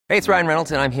Hey, it's Ryan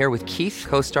Reynolds, and I'm here with Keith,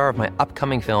 co-star of my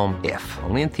upcoming film, If,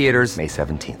 only in theaters May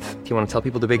 17th. Do you want to tell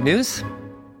people the big news?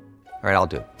 All right, I'll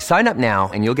do it. Sign up now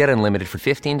and you'll get unlimited for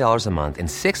 $15 a month and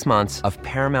 6 months of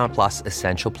Paramount Plus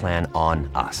Essential Plan on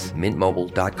us.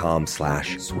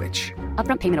 MintMobile.com/switch.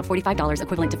 Upfront payment of $45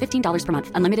 equivalent to $15 per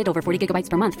month. Unlimited over 40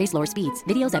 gigabytes per month. Face lower speeds.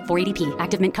 Videos at 480p.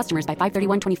 Active Mint customers by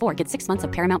 531.24 get 6 months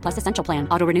of Paramount Plus Essential Plan.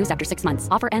 Auto renews after 6 months.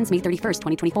 Offer ends May 31st,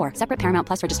 2024. Separate Paramount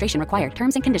Plus registration required.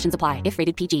 Terms and conditions apply if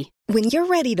rated PG. When you're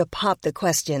ready to pop the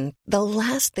question, the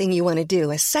last thing you want to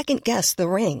do is second-guess the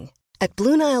ring. At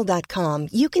BlueNile.com,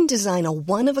 you can design a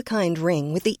one-of-a-kind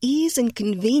ring with the ease and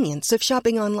convenience of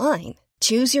shopping online.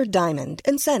 Choose your diamond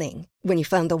and setting. When you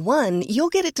find the one, you'll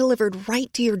get it delivered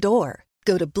right to your door.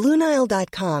 Go to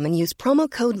BlueNile.com and use promo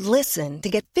code LISTEN to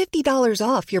get $50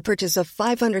 off your purchase of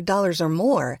 $500 or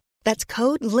more. That's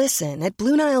code LISTEN at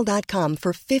BlueNile.com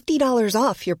for $50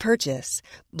 off your purchase.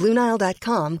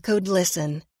 BlueNile.com, code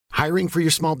LISTEN. Hiring for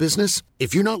your small business?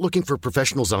 If you're not looking for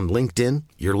professionals on LinkedIn,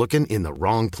 you're looking in the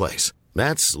wrong place.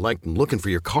 That's like looking for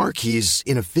your car keys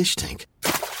in a fish tank.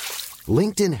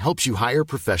 LinkedIn helps you hire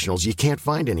professionals you can't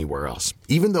find anywhere else,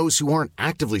 even those who aren't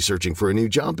actively searching for a new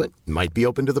job but might be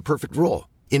open to the perfect role.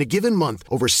 In a given month,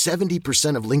 over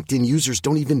 70% of LinkedIn users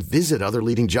don't even visit other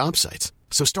leading job sites.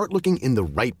 So start looking in the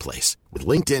right place. With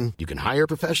LinkedIn, you can hire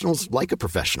professionals like a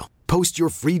professional. Post your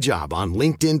free job on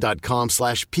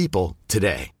linkedin.com/people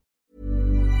today.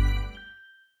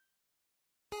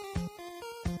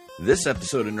 This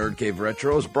episode of Nerd Cave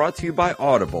Retro is brought to you by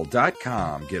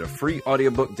Audible.com. Get a free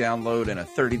audiobook download and a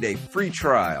 30-day free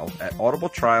trial at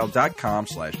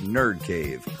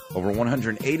audibletrial.com/nerdcave. Over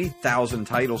 180,000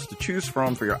 titles to choose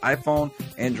from for your iPhone,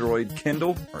 Android,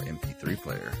 Kindle, or MP3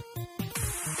 player.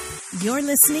 You're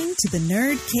listening to the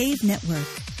Nerd Cave Network.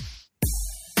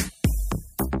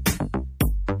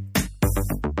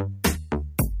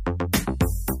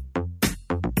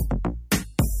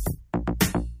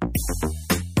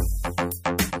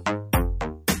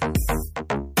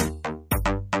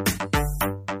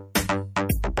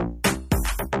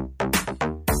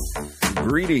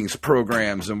 Greetings,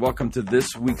 programs, and welcome to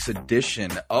this week's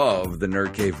edition of the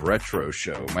Nerd Cave Retro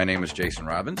Show. My name is Jason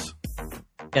Robbins.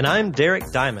 And I'm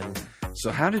Derek Diamond.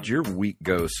 So how did your week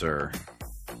go, sir?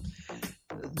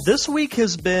 This week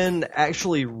has been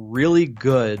actually really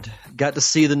good. Got to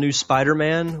see the new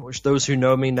Spider-Man, which those who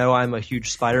know me know I'm a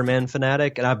huge Spider-Man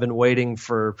fanatic, and I've been waiting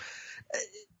for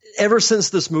ever since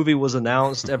this movie was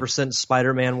announced, ever since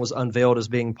Spider-Man was unveiled as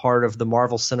being part of the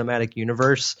Marvel Cinematic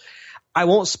Universe. I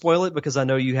won't spoil it because I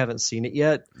know you haven't seen it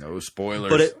yet. No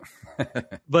spoilers.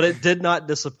 But it did not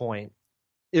disappoint.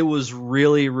 It was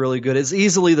really, really good. It's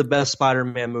easily the best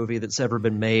Spider-Man movie that's ever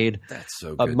been made. That's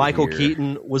so good. Michael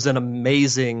Keaton was an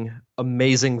amazing,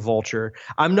 amazing Vulture.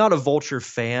 I'm not a Vulture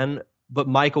fan, but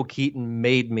Michael Keaton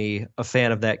made me a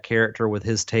fan of that character with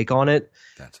his take on it.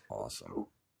 That's awesome.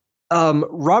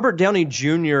 Robert Downey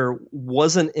Jr.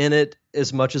 wasn't in it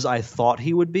as much as I thought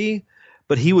he would be,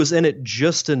 but he was in it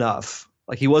just enough.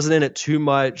 Like, he wasn't in it too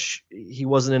much. He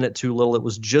wasn't in it too little. It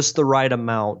was just the right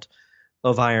amount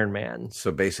of Iron Man.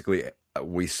 So basically,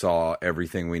 we saw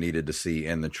everything we needed to see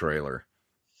in the trailer.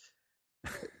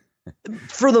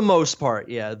 For the most part,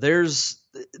 yeah. There's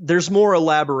more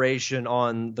elaboration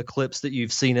on the clips that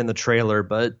you've seen in the trailer,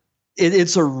 but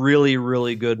it's a really,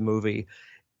 really good movie.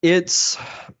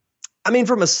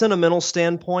 From a sentimental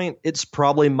standpoint, it's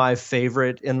probably my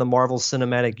favorite in the Marvel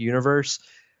Cinematic Universe,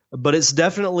 but it's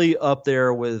definitely up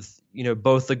there with,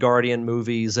 both the Guardian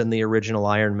movies and the original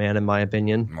Iron Man, in my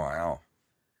opinion. Wow.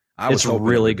 I was hoping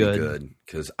really it would be good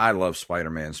because I love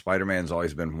Spider-Man. Spider-Man's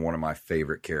always been one of my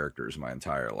favorite characters my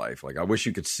entire life. Like, I wish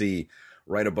you could see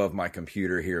right above my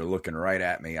computer here, looking right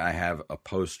at me, I have a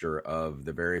poster of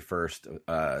the very first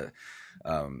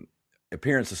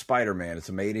appearance of Spider-Man. It's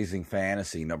Amazing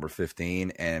Fantasy number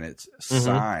 15, and it's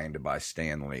signed by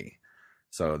Stan Lee.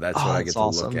 So that's what I get to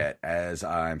look at as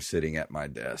I'm sitting at my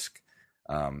desk.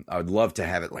 I would love to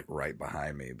have it like right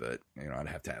behind me, but I'd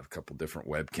have to have a couple different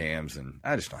webcams, and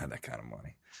I just don't have that kind of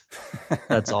money.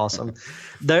 That's awesome.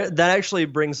 That actually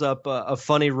brings up a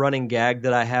funny running gag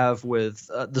that I have with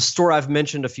the store I've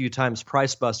mentioned a few times,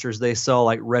 Price Busters. They sell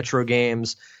like retro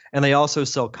games, and they also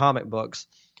sell comic books.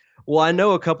 Well, I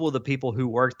know a couple of the people who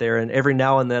work there, and every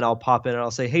now and then I'll pop in and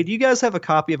I'll say, "Hey, do you guys have a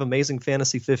copy of Amazing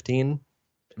Fantasy 15?"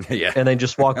 Yeah. And they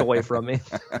just walk away from me.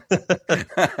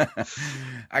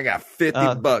 I got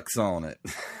 $50 on it.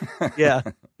 Yeah.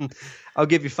 I'll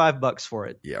give you $5 for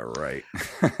it. Yeah, right.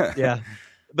 Yeah.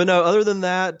 But no, other than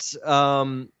that,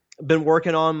 been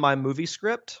working on my movie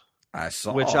script. I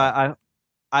saw. Which I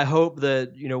hope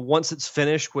that, once it's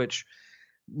finished, which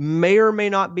may or may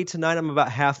not be tonight. I'm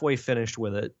about halfway finished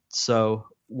with it. So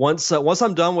once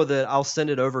I'm done with it, I'll send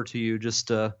it over to you just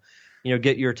to,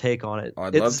 get your take on it.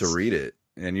 I'd love to read it.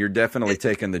 And you're definitely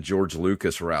taking the George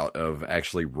Lucas route of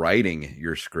actually writing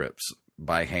your scripts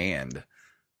by hand.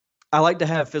 I like to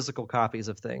have physical copies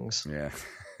of things. Yeah.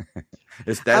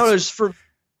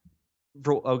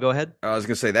 Oh, go ahead. I was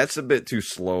going to say, that's a bit too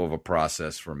slow of a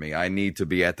process for me. I need to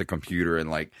be at the computer and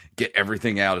like get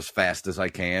everything out as fast as I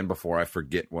can before I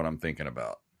forget what I'm thinking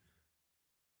about.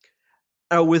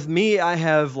 With me, I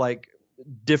have like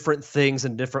different things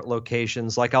in different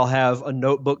locations. Like I'll have a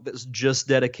notebook that's just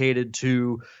dedicated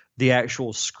to the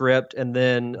actual script. And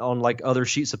then on like other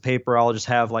sheets of paper, I'll just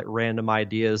have like random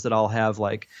ideas that I'll have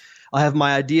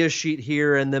my idea sheet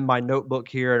here and then my notebook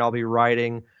here, and I'll be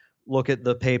writing, look at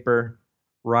the paper,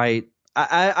 write.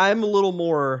 I'm a little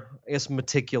more, I guess,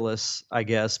 meticulous, I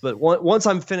guess. But once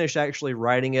I'm finished actually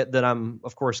writing it, then I'm,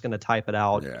 of course, going to type it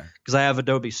out because I have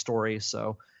Adobe Story.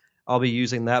 So I'll be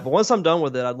using that. But once I'm done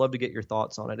with it, I'd love to get your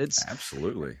thoughts on it.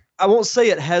 Absolutely. I won't say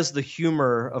it has the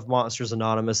humor of Monsters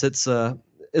Anonymous. It's a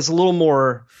little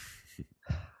more,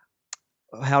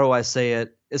 how do I say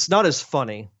it? It's not as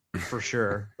funny for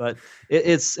sure, but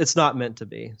it's not meant to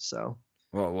be. So.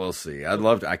 Well, we'll see.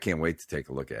 I can't wait to take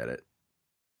a look at it.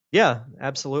 Yeah,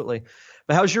 absolutely.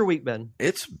 But how's your week been?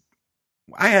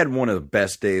 I had one of the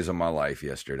best days of my life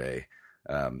yesterday.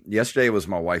 Yesterday was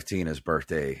my wife Tina's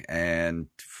birthday, and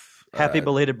happy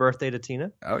belated birthday to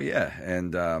Tina. Oh yeah.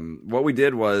 And what we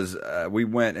did was we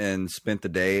went and spent the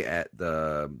day at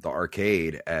the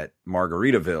arcade at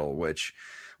Margaritaville, which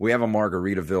we have a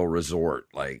Margaritaville resort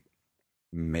like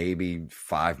maybe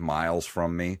 5 miles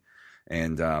from me.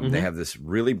 And they have this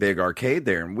really big arcade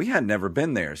there, and we had never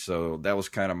been there. So that was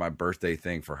kind of my birthday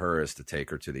thing for her, is to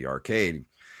take her to the arcade.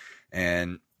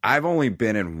 And I've only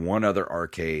been in one other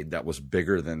arcade that was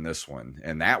bigger than this one,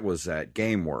 and that was at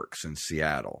GameWorks in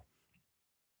Seattle.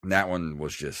 And that one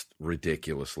was just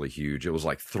ridiculously huge. It was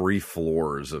like 3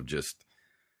 floors of just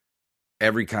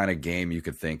every kind of game you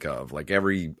could think of. Like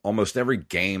almost every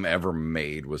game ever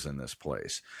made was in this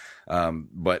place.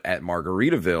 But at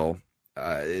Margaritaville,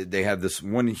 they have this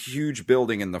one huge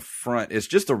building in the front. It's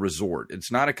just a resort.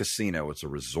 It's not a casino. It's a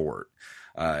resort.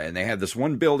 And they have this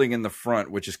one building in the front,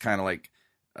 which is kind of like,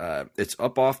 it's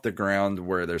up off the ground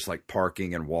where there's like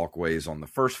parking and walkways on the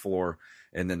first floor.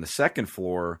 And then the second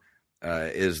floor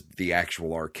is the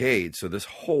actual arcade. So this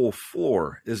whole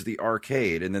floor is the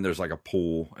arcade. And then there's like a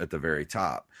pool at the very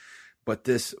top. But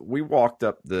we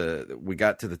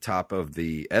got to the top of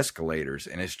the escalators,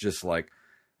 and it's just like,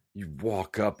 you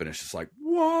walk up and it's just like,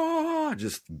 whoa,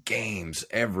 just games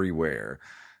everywhere.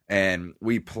 And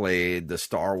we played the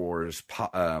Star Wars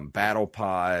Battle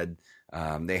Pod.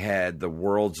 They had the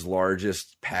world's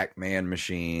largest Pac-Man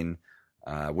machine.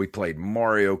 We played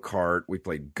Mario Kart. We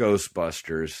played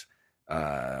Ghostbusters.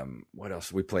 What else?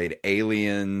 We played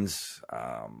Aliens.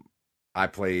 I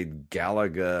played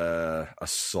Galaga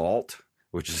Assault,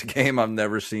 which is a game I've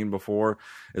never seen before.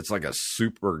 It's like a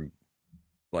super,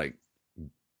 like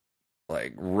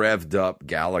revved up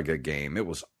Galaga game. It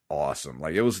was awesome.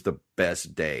 Like, it was the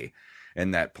best day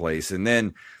in that place. And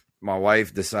then my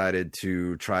wife decided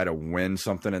to try to win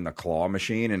something in the claw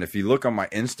machine. And if you look on my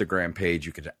Instagram page,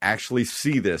 you can actually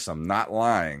see this. I'm not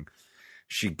lying.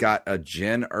 She got a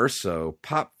Jen Erso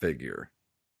pop figure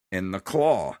in the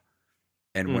claw.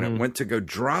 And when it went to go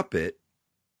drop it,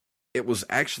 it was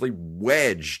actually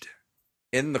wedged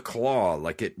in the claw.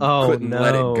 Like, it couldn't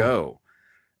let it go.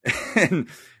 And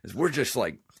we're just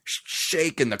like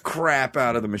shaking the crap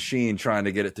out of the machine trying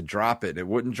to get it to drop it, and it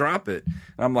wouldn't drop it. And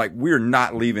I'm like, we're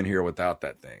not leaving here without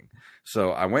that thing.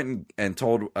 So I went and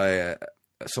told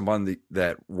someone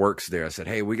that works there. I said,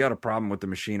 hey, we got a problem with the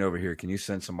machine over here. Can you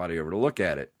send somebody over to look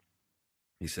at it?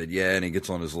 He said, yeah. And he gets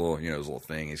on his little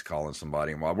thing. He's calling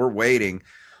somebody. And while we're waiting,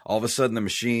 all of a sudden the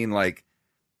machine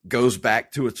goes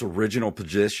back to its original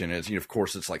position. Of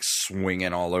course, it's like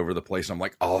swinging all over the place. I'm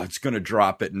like, oh, it's going to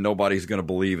drop it and nobody's going to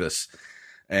believe us.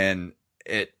 And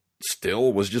it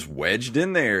still was just wedged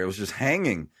in there. It was just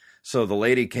hanging. So the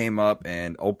lady came up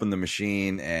and opened the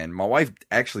machine, and my wife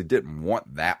actually didn't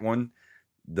want that one,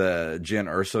 the Jen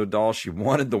Erso doll. She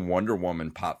wanted the Wonder Woman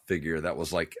pop figure that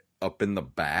was like up in the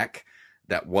back,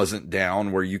 that wasn't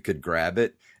down where you could grab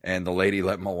it. And the lady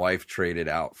let my wife trade it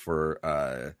out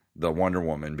for the Wonder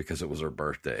Woman because it was her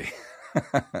birthday.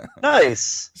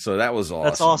 Nice. So that was awesome.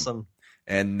 That's awesome.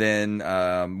 And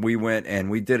then we went and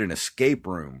we did an escape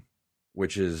room,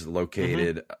 which is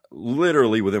located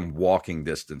literally within walking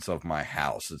distance of my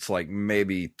house. It's like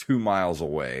maybe 2 miles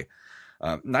away.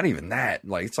 Not even that.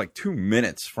 Like, it's like 2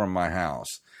 minutes from my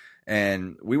house.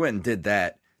 And we went and did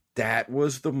that. that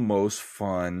was the most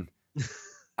fun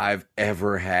I've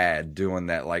ever had doing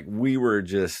that. Like, we were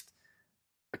just,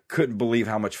 I couldn't believe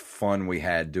how much fun we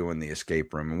had doing the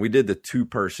escape room. And we did the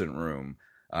 2-person room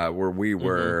where we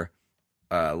were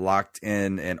locked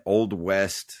in an Old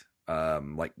West,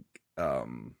 it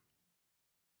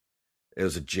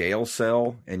was a jail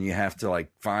cell, and you have to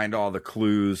like find all the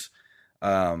clues.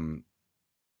 And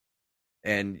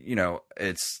you know,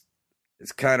 it's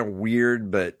kind of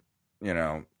weird, but you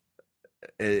know,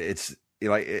 it's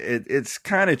like it's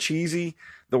kind of cheesy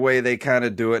the way they kind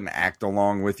of do it and act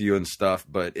along with you and stuff,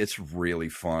 but it's really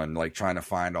fun, like trying to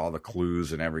find all the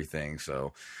clues and everything.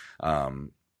 So,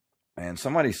 and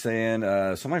somebody's saying,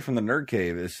 somebody from the Nerd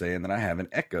Cave is saying that I have an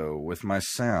echo with my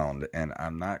sound, and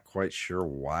I'm not quite sure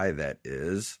why that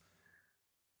is,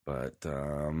 but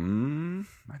I'm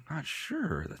not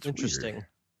sure. That's interesting. Weird.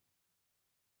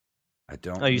 I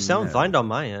don't. Oh, you sound fine on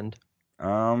my end.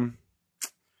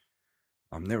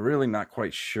 I'm really not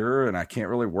quite sure, and I can't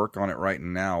really work on it right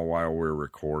now while we're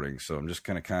recording. So I'm just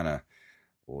going to kind of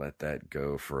let that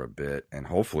go for a bit, and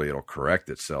hopefully it'll correct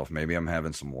itself. Maybe I'm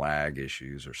having some lag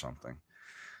issues or something.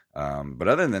 But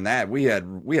other than that, we had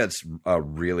a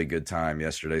really good time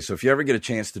yesterday. So if you ever get a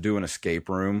chance to do an escape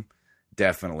room,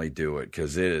 definitely do it,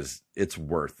 because it's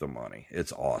worth the money.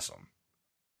 It's awesome.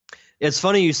 It's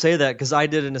funny you say that, because I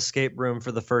did an escape room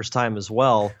for the first time as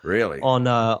well. Really?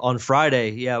 On Friday.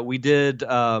 Yeah, we did.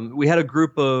 We had a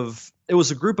group of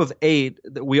 8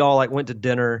 that we all like went to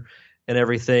dinner and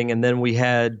everything. And then we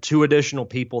had 2 additional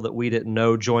people that we didn't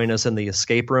know join us in the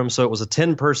escape room. So it was a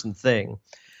 10-person thing.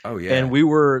 Oh, yeah. And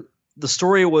the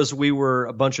story was we were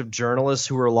a bunch of journalists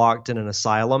who were locked in an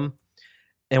asylum.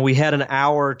 And we had an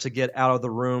hour to get out of the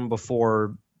room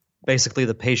before basically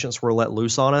the patients were let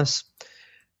loose on us.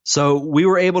 So we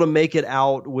were able to make it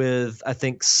out with, I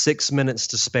think, 6 minutes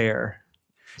to spare.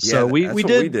 Yeah, so we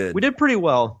did pretty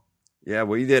well. Yeah,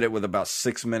 we did it with about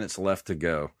 6 minutes left to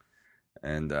go.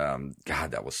 And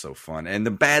God, that was so fun. And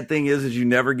the bad thing is you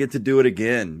never get to do it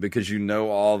again, because you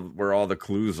know where all the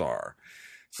clues are.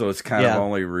 So it's kind of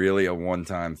only really a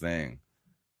one-time thing.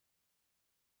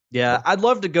 Yeah, I'd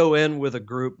love to go in with a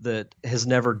group that has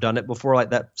never done it before, like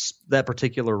that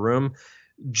particular room,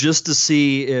 just to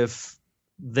see if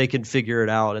they can figure it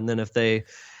out. And then if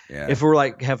we're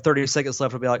like have 30 seconds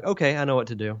left, we'll be like, okay, I know what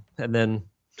to do. And then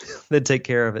they'd take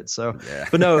care of it. So,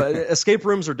 but no, escape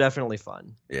rooms are definitely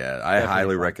fun. Yeah. I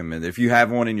highly recommend it. If you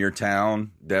have one in your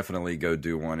town, definitely go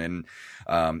do one. And,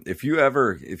 if you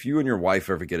and your wife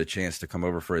ever get a chance to come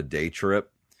over for a day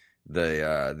trip,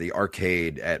 the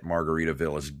arcade at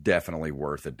Margaritaville is definitely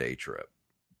worth a day trip.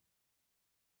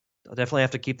 I'll definitely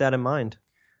have to keep that in mind.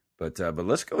 But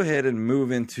let's go ahead and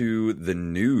move into the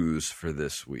news for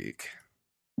this week.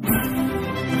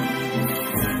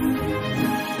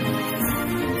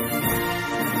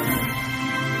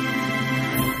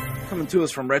 Coming to us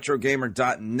from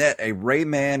RetroGamer.net, a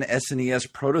Rayman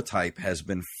SNES prototype has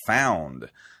been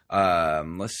found.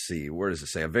 Let's see, where does it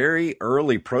say? A very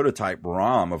early prototype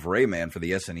ROM of Rayman for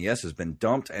the SNES has been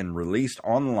dumped and released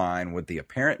online with the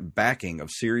apparent backing of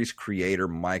series creator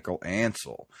Michael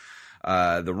Ansel.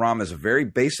 The ROM is a very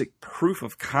basic proof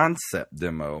of concept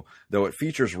demo, though it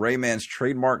features Rayman's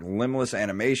trademark limbless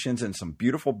animations and some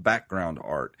beautiful background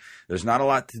art. There's not a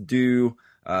lot to do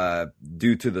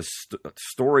due to the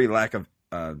story lack of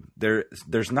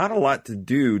there's not a lot to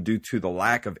do due to the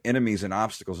lack of enemies and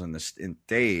obstacles in the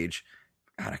stage.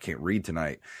 God, I can't read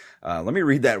tonight. Let me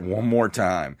read that one more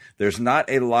time. There's not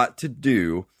a lot to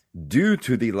do due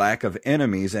to the lack of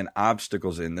enemies and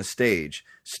obstacles in the stage.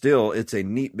 Still, it's a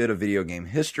neat bit of video game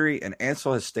history, and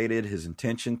Ansel has stated his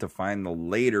intention to find the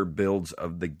later builds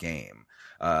of the game.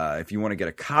 If you want to get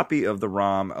a copy of the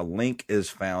ROM, a link is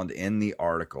found in the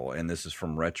article, and this is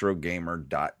from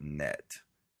RetroGamer.net.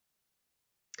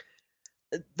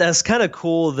 That's kind of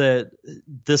cool that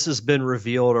this has been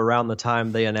revealed around the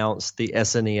time they announced the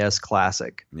SNES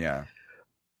Classic. Yeah.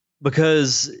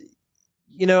 Because,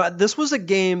 you know, this was a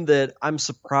game that I'm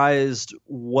surprised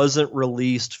wasn't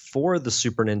released for the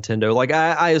Super Nintendo. Like,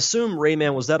 I assume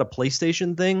Rayman, was that a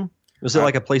PlayStation thing? Was it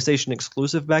like a PlayStation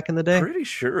exclusive back in the day? Pretty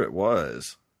sure it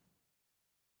was.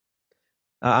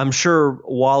 I'm sure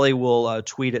Wally will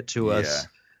tweet it to us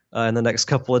in the next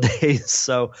couple of days.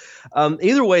 So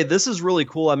either way, this is really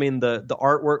cool. I mean, the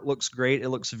artwork looks great. It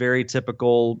looks very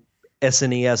typical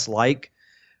SNES-like.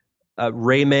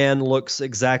 Rayman looks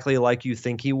exactly like you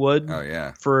think he would. Oh,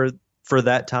 yeah. For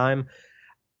that time.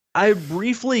 I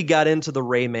briefly got into the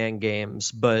Rayman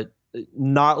games, but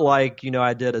not like, you know,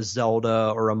 I did a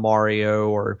Zelda or a Mario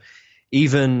or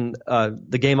even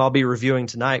the game I'll be reviewing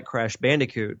tonight, Crash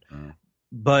Bandicoot.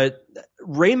 But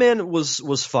Rayman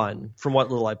was fun from what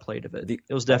little I played of it.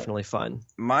 It was definitely fun.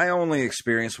 My only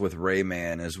experience with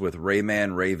Rayman is with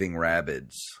Rayman Raving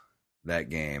Rabbids, that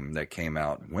game that came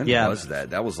out. When was that?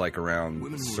 That was like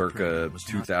around circa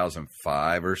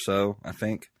 2005 or so, I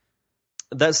think.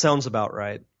 That sounds about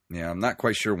right. Yeah, I'm not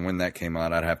quite sure when that came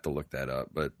out. I'd have to look that up.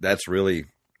 But that's really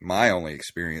my only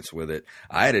experience with it.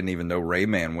 I didn't even know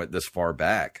Rayman went this far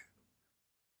back.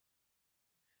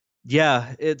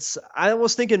 Yeah, I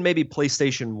was thinking maybe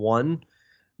PlayStation 1,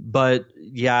 but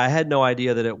yeah, I had no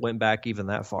idea that it went back even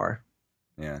that far.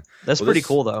 Yeah. That's pretty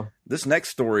cool, though. This next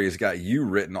story has got you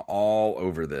written all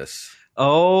over this.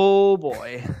 Oh,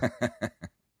 boy.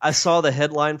 I saw the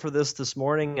headline for this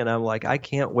morning, and I'm like, I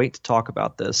can't wait to talk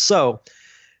about this. So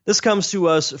this comes to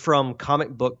us from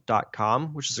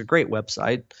comicbook.com, which is a great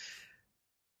website.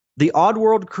 The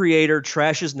Oddworld creator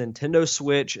trashes Nintendo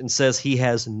Switch and says he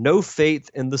has no faith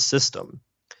in the system.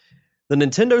 The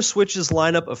Nintendo Switch's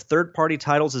lineup of third-party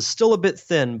titles is still a bit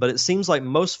thin, but it seems like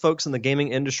most folks in the gaming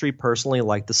industry personally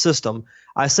like the system.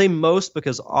 I say most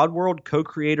because Oddworld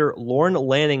co-creator Lauren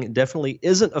Lanning definitely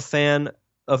isn't a fan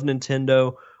of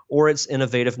Nintendo or its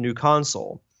innovative new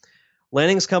console.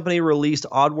 Lanning's company released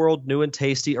Oddworld New and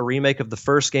Tasty, a remake of the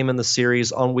first game in the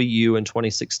series on Wii U in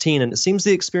 2016, and it seems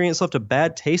the experience left a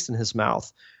bad taste in his mouth.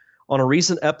 On a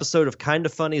recent episode of Kinda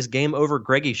Funny's Game Over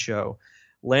Greggy show,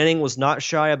 Lanning was not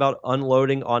shy about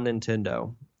unloading on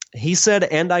Nintendo. He said,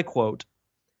 and I quote,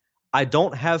 "I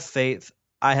don't have faith.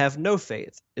 I have no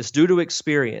faith. It's due to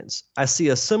experience. I see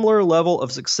a similar level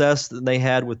of success than they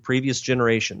had with previous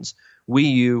generations.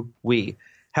 Wii U, Wii.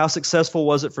 How successful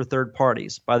was it for third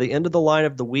parties? By the end of the line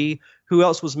of the Wii, who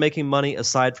else was making money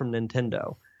aside from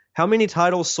Nintendo? How many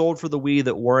titles sold for the Wii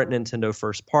that weren't Nintendo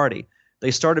first party?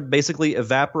 They started basically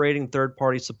evaporating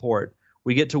third-party support.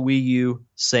 We get to Wii U,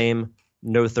 same,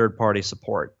 no third-party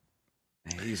support."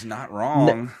 He's not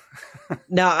wrong.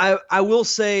 Now, I will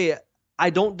say I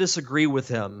don't disagree with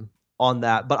him on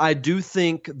that, but I do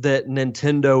think that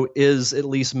Nintendo is at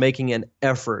least making an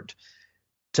effort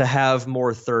to have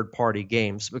more third-party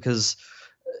games because,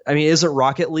 I mean, isn't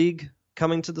Rocket League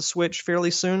coming to the Switch fairly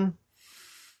soon?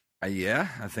 Yeah,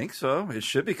 I think so. It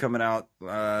should be coming out,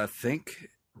 I think,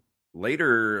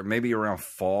 later, maybe around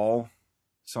fall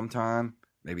sometime,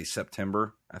 maybe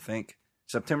September, I think.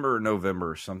 September or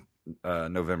November,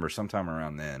 November, sometime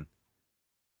around then.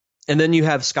 And then you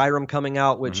have Skyrim coming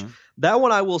out, which that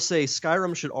one I will say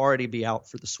Skyrim should already be out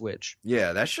for the Switch.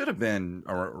 Yeah, that should have been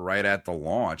right at the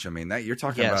launch. I mean, that you're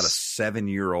talking about a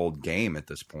 7-year-old game at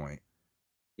this point.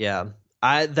 Yeah,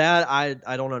 I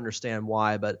don't understand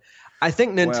why, but I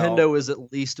think Nintendo is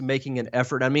at least making an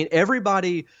effort. I mean,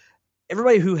 everybody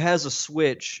who has a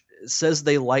Switch says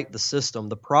they like the system.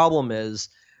 The problem is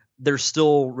they're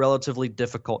still relatively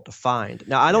difficult to find.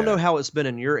 Now, I don't know how it's been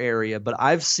in your area, but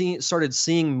I've started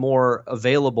seeing more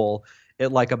available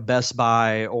at like a Best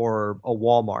Buy or a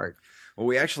Walmart. Well,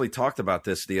 we actually talked about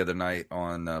this the other night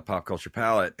on Pop Culture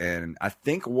Palette, and I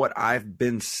think what I've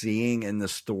been seeing in the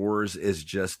stores is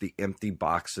just the empty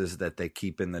boxes that they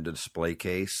keep in the display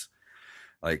case,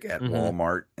 like at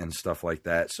Walmart and stuff like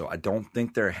that. So I don't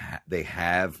think they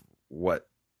have what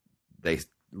they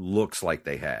looks like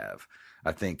they have.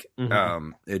 I think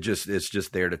it's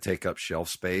just there to take up shelf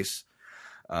space.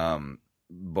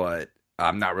 But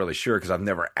I'm not really sure because I've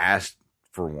never asked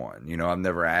for one. You know, I've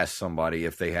never asked somebody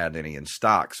if they had any in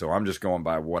stock. So I'm just going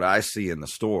by what I see in the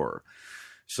store.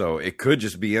 So it could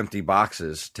just be empty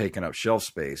boxes taking up shelf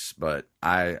space, but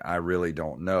I really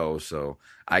don't know. So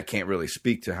I can't really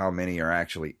speak to how many are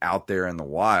actually out there in the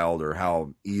wild or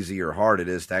how easy or hard it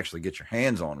is to actually get your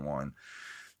hands on one.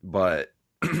 But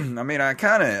I mean, I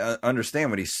kind of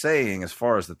understand what he's saying as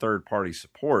far as the third-party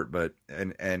support, but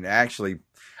and actually,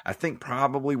 I think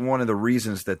probably one of the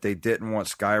reasons that they didn't want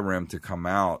Skyrim to come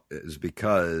out is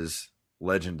because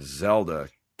Legend of Zelda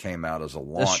came out as a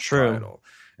launch title,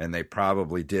 and they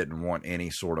probably didn't want any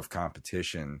sort of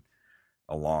competition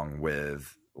along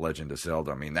with Legend of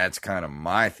Zelda. I mean, that's kind of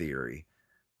my theory,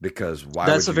 because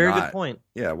that's a very good point.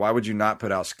 Yeah, why would you not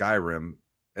put out Skyrim?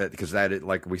 Because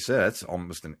like we said, it's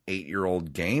almost an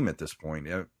 8-year-old game at this point.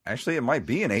 Actually, it might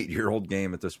be an 8-year-old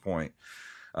game at this point.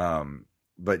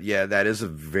 But yeah, that is a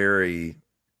very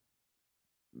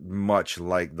much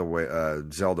like the way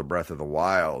Zelda Breath of the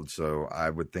Wild. So I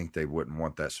would think they wouldn't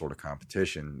want that sort of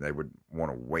competition. They would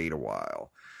want to wait a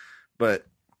while. But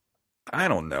I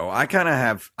don't know. I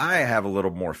have a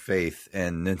little more faith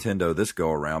in Nintendo this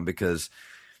go around, because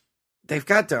they've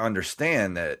got to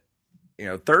understand that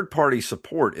third-party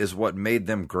support is what made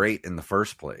them great in the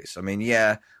first place. I mean,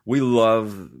 yeah, we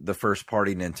love the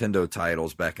first-party Nintendo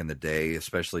titles back in the day,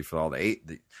 especially for all the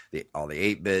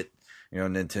 8-bit,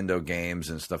 Nintendo games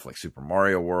and stuff like Super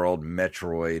Mario World,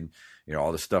 Metroid,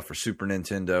 all the stuff for Super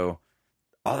Nintendo.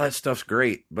 All that stuff's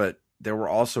great, but there were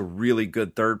also really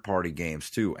good third-party games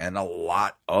too, and a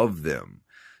lot of them.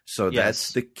 So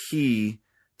that's the key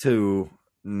to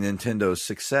Nintendo's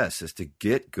success, is to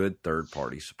get good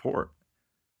third-party support.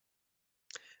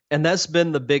 And that's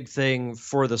been the big thing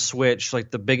for the Switch, like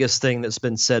the biggest thing that's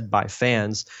been said by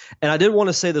fans. And I did want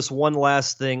to say this one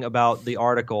last thing about the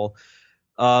article.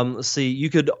 Let's see, you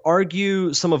could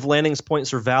argue some of Lanning's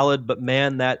points are valid, but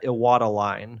man, that Iwata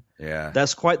line. Yeah.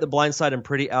 That's quite the blindside and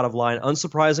pretty out of line.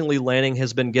 Unsurprisingly, Lanning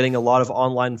has been getting a lot of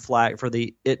online flack for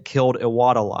the "it killed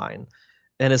Iwata" line,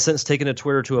 and has since taken to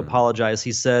Twitter to apologize.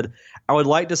 He said, "I would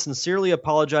like to sincerely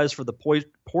apologize for the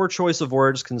poor choice of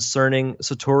words concerning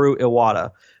Satoru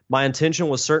Iwata. My intention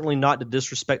was certainly not to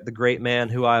disrespect the great man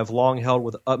who I have long held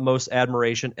with utmost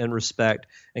admiration and respect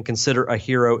and consider a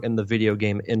hero in the video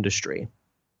game industry."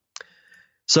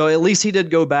 So at least he did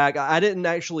go back. I didn't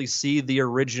actually see the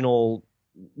original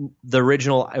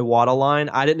Iwata line.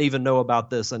 I didn't even know about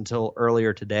this until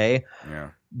earlier today. Yeah.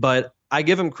 But I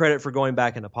give him credit for going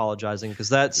back and apologizing, because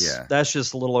that's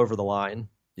just a little over the line.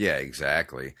 Yeah,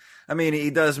 exactly. I mean,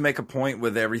 he does make a point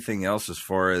with everything else as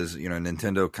far as,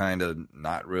 Nintendo kind of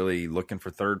not really looking for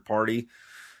third-party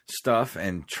stuff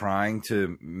and trying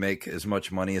to make as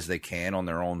much money as they can on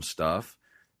their own stuff.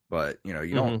 But, you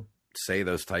don't say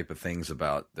those type of things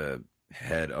about the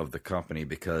head of the company,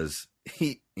 because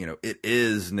it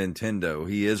is Nintendo.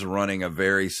 He is running a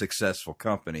very successful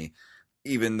company.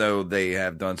 Even though they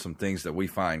have done some things that we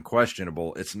find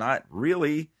questionable, it's not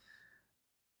really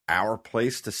our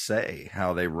place to say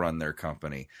how they run their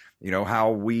company.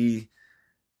 The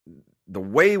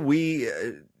way we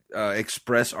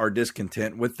express our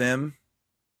discontent with them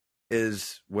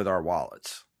is with our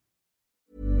wallets.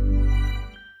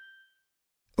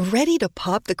 Ready to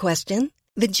pop the question?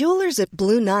 The jewelers at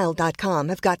BlueNile.com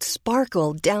have got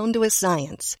sparkle down to a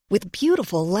science with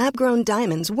beautiful lab-grown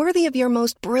diamonds worthy of your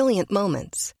most brilliant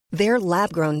moments. Their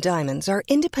lab-grown diamonds are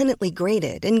independently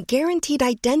graded and guaranteed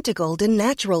identical to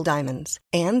natural diamonds,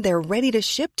 and they're ready to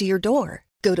ship to your door.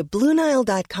 Go to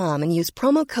BlueNile.com and use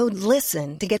promo code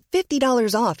LISTEN to get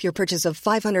 $50 off your purchase of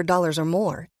 $500 or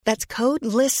more. That's code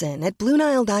LISTEN at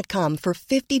BlueNile.com for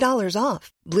 $50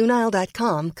 off.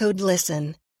 BlueNile.com, code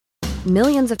LISTEN.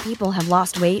 Millions of people have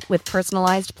lost weight with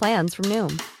personalized plans from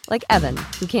Noom. Like Evan,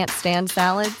 who can't stand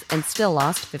salads and still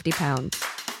lost 50 pounds.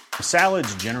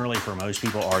 Salads generally for most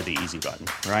people are the easy button,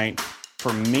 right?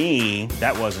 For me,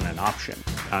 that wasn't an option.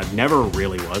 I never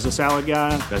really was a salad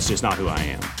guy. That's just not who I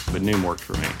am. But Noom worked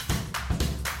for me.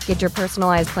 Get your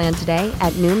personalized plan today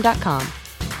at Noom.com.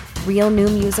 Real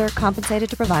Noom user compensated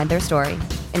to provide their story.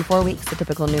 In 4 weeks, the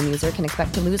typical Noom user can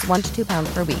expect to lose 1 to 2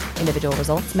 pounds per week. Individual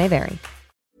results may vary.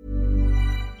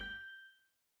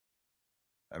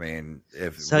 I mean,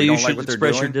 if that's how you should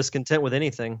express your discontent with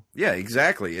anything. Yeah,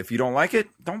 exactly. If you don't like it,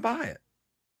 don't buy it.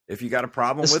 If you got a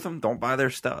problem with them, don't buy their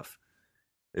stuff.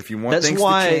 If you want things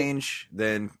to change,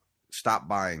 then stop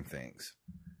buying things.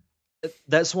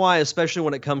 That's why, especially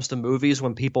when it comes to movies,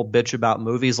 when people bitch about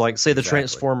movies, like, say, the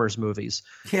Transformers movies.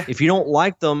 Yeah. If you don't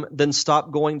like them, then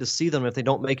stop going to see them. If they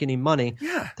don't make any money,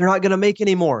 they're not going to make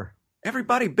any more.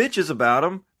 Everybody bitches about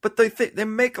them, but they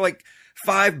make like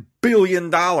 $5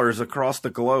 billion across the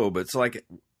globe. It's like,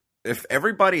 if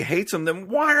everybody hates them, then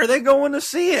why are they going to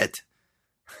see it?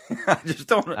 I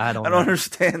don't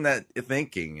understand that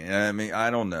thinking. I mean, I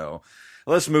don't know.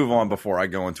 Let's move on before I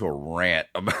go into a rant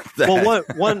about that. Well,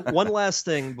 one last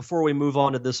thing before we move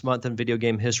on to this month in video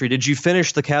game history. Did you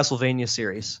finish the Castlevania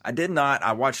series? I did not.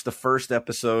 I watched the first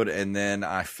episode and then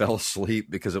I fell asleep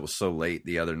because it was so late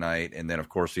the other night. And then, of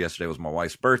course, yesterday was my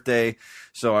wife's birthday.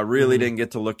 So I really didn't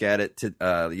get to look at it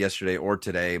yesterday or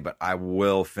today, but I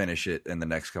will finish it in the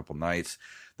next couple nights.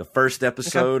 The first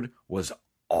episode was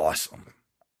awesome.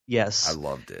 Yes. I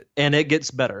loved it. And it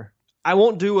gets better. I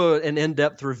won't do an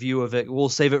in-depth review of it. We'll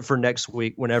save it for next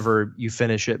week whenever you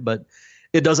finish it, but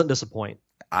it doesn't disappoint.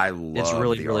 I love it's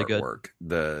really, the really artwork.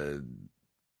 Good.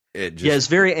 It's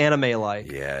very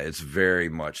anime-like. Yeah, it's very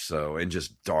much so, and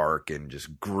just dark and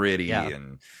just gritty,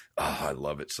 and I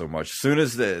love it so much. As soon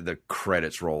as the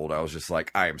credits rolled, I was just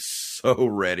like, I am so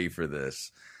ready for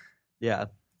this. Yeah.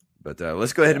 But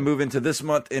let's go ahead and move into this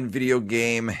month in video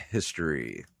game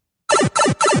history.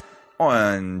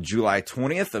 On July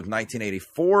 20th of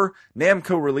 1984,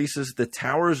 Namco releases the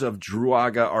Towers of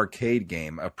Druaga arcade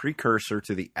game, a precursor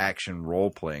to the action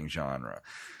role-playing genre.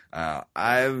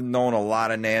 I've known a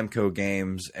lot of Namco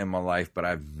games in my life, but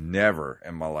I've never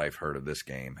in my life heard of this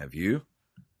game. Have you?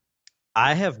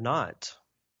 I have not.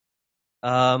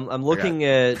 I'm looking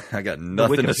at. I got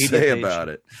nothing to say about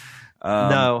it.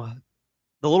 No,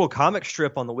 the little comic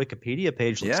strip on the Wikipedia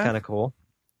page looks kind of cool.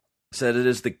 Said it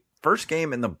is the first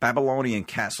game in the Babylonian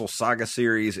Castle Saga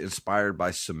series inspired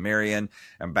by Sumerian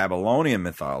and Babylonian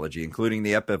mythology, including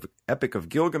the Epic of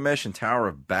Gilgamesh and Tower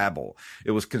of Babel.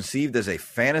 It was conceived as a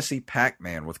fantasy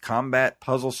Pac-Man with combat,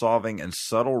 puzzle solving, and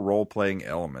subtle role-playing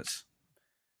elements.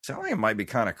 Sounds like it might be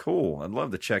kind of cool. I'd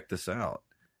love to check this out.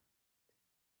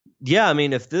 Yeah, I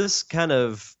mean, if this kind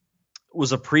of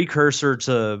was a precursor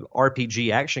to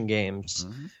RPG action games,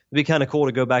 it'd be kind of cool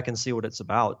to go back and see what it's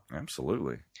about.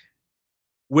 Absolutely.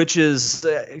 Which is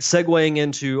segueing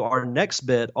into our next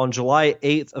bit. On July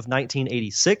 8th of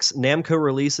 1986, Namco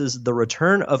releases The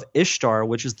Return of Ishtar,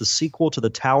 which is the sequel to the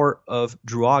Tower of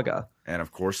Druaga. And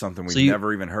of course, something we've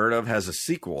never even heard of has a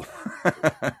sequel.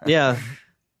 Yeah.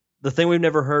 The thing we've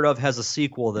never heard of has a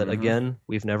sequel that, again,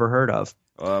 we've never heard of.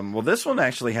 Well, this one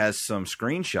actually has some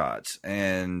screenshots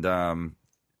and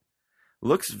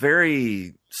looks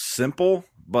very simple,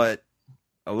 but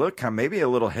maybe a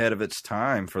little ahead of its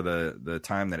time for the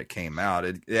time that it came out.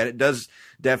 It does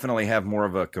definitely have more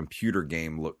of a computer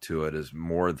game look to it, as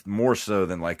more so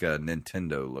than like a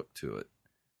Nintendo look to it.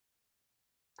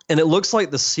 And it looks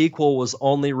like the sequel was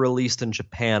only released in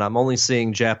Japan. I'm only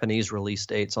seeing Japanese release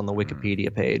dates on the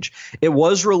Wikipedia page. It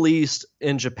was released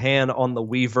in Japan on the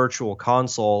Wii Virtual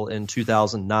Console in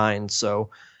 2009. So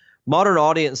modern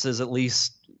audiences, at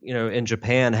least, in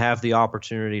Japan, have the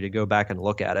opportunity to go back and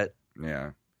look at it.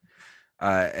 Yeah.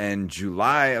 In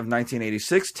July of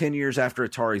 1986, 10 years after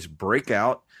Atari's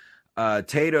breakout,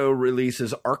 Taito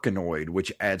releases Arkanoid,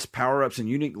 which adds power-ups and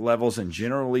unique levels and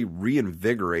generally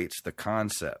reinvigorates the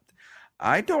concept.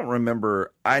 I don't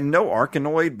remember. I know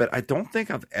Arkanoid, but I don't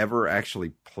think I've ever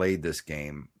actually played this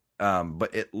game.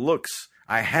 But it looks.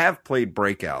 I have played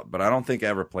Breakout, but I don't think I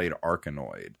ever played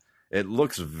Arkanoid. It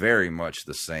looks very much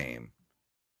the same.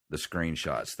 The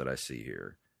screenshots that I see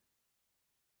here.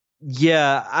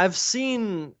 Yeah, I've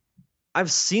seen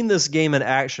this game in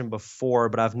action before,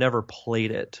 but I've never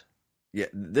played it. Yeah,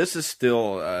 this is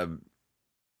still a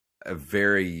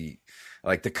very,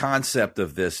 like, the concept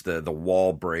of this, the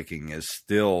wall breaking is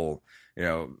still,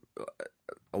 a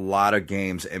lot of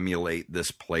games emulate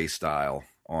this play style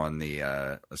on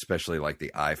the, especially like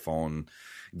the iPhone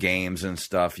games and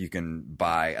stuff. You can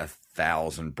buy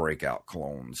 1,000 Breakout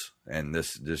clones, and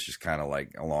this is kind of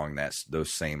like along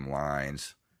those same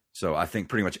lines. So I think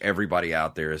pretty much everybody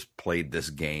out there has played this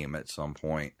game at some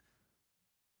point.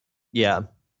 Yeah.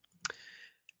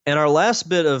 And our last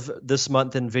bit of this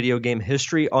month in video game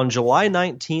history, on July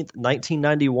 19th,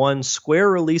 1991, Square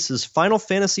releases Final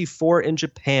Fantasy IV in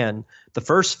Japan, the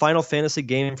first Final Fantasy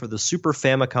game for the Super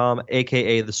Famicom,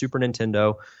 aka the Super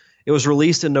Nintendo. It was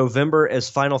released in November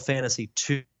as Final Fantasy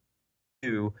II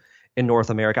in North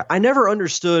America. I never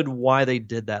understood why they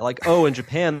did that. Like, in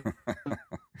Japan,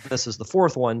 this is the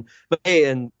fourth one, but hey,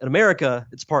 in America,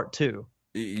 it's part 2.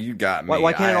 You got me.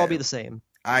 Why can't it all be the same?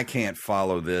 I can't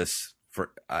follow this.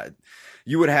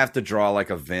 You would have to draw like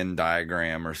a Venn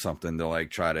diagram or something to like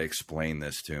try to explain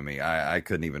this to me. I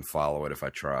couldn't even follow it if I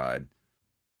tried.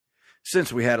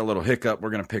 Since we had a little hiccup, we're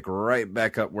going to pick right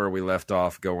back up where we left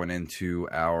off, going into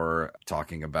our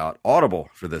talking about Audible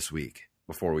for this week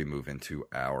before we move into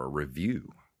our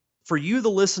review. For you, the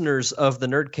listeners of the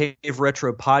Nerd Cave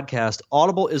Retro podcast,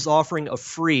 Audible is offering a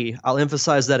free, I'll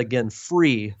emphasize that again,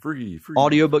 free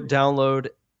audiobook download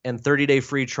and 30-day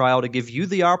free trial to give you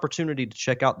the opportunity to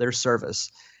check out their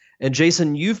service. And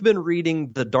Jason, you've been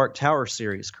reading the Dark Tower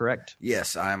series, correct?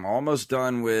 Yes, I'm almost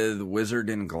done with Wizard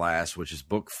in Glass, which is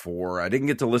book 4. I didn't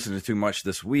get to listen to too much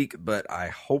this week, but I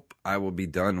hope I will be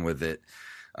done with it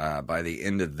by the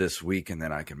end of this week, and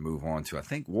then I can move on to, I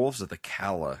think, Wolves of the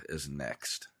Kala is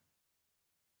next.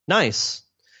 Nice.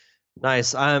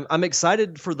 I'm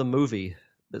excited for the movie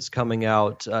that's coming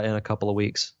out in a couple of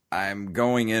weeks. I'm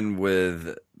going in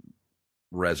with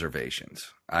reservations.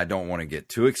 I don't want to get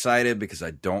too excited because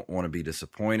I don't want to be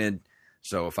disappointed.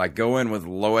 So if I go in with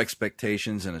low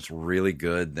expectations and it's really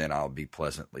good, then I'll be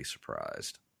pleasantly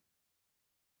surprised.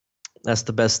 That's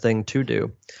the best thing to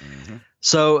do. Mm-hmm.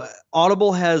 So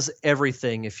Audible has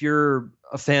everything. If you're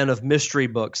a fan of mystery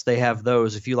books, they have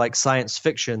those. If you like science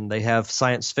fiction, they have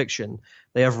science fiction.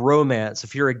 They have romance.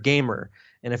 If you're a gamer,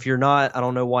 and if you're not, I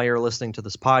don't know why you're listening to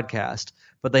this podcast,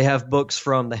 but they have books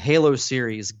from the Halo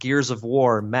series, Gears of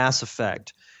War, Mass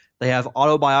Effect. They have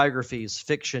autobiographies,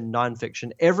 fiction,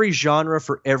 nonfiction, every genre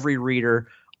for every reader.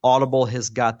 Audible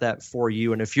has got that for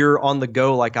you. And if you're on the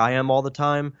go like I am all the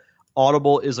time,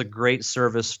 Audible is a great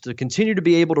service to continue to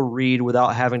be able to read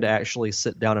without having to actually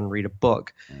sit down and read a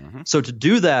book. Mm-hmm. So to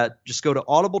do that, just go to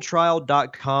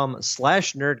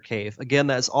audibletrial.com/nerdcave. Again,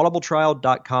 that's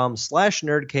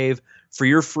audibletrial.com/nerdcave for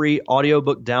your free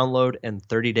audiobook download and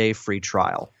 30-day free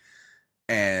trial.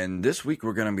 And this week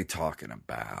we're going to be talking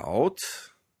about...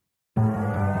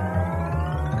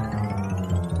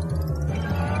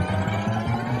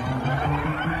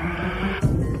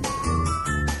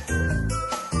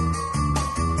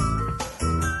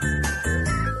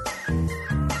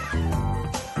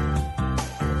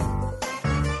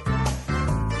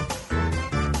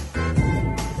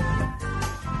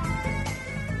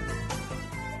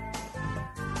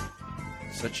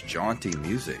 Such jaunty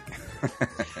music.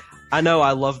 I know,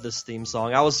 I love this theme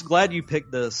song. I was glad you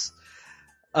picked this.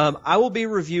 I will be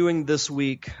reviewing this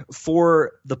week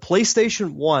for the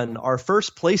PlayStation 1, our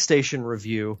first PlayStation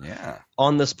review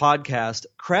on this podcast,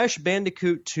 Crash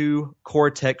Bandicoot 2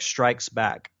 Cortex Strikes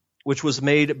Back, which was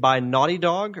made by Naughty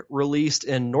Dog, released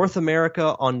in North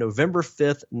America on November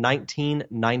 5th,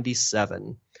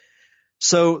 1997.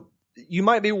 So you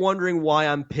might be wondering why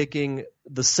I'm picking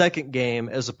the second game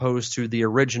as opposed to the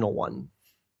original one.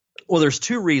 Well, there's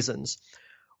two reasons.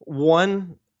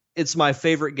 One, it's my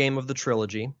favorite game of the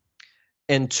trilogy.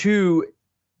 And two,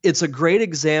 it's a great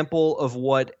example of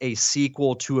what a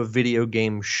sequel to a video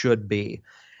game should be.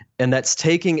 And that's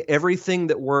taking everything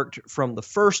that worked from the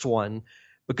first one,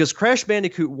 because Crash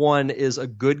Bandicoot 1 is a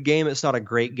good game. It's not a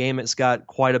great game. It's got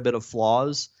quite a bit of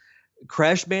flaws.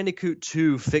 Crash Bandicoot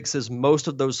 2 fixes most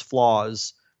of those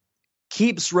flaws,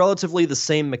 keeps relatively the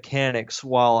same mechanics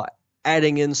while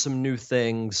adding in some new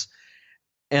things,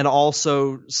 and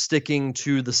also sticking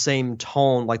to the same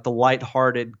tone, like the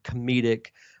lighthearted, comedic,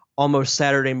 almost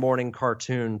Saturday morning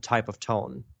cartoon type of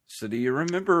tone. So do you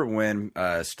remember when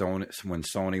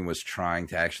Sony was trying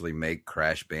to actually make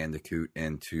Crash Bandicoot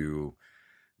into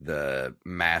the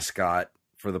mascot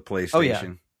for the PlayStation? Oh, yeah.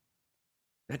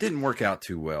 That didn't work out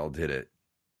too well, did it?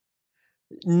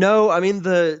 No, I mean,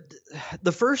 the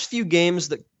first few games,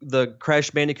 the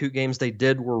Crash Bandicoot games they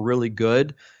did were really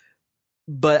good.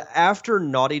 But after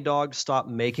Naughty Dog stopped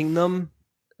making them,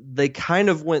 they kind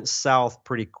of went south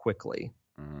pretty quickly.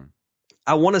 Mm-hmm.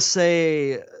 I want to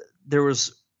say there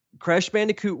was Crash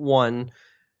Bandicoot 1,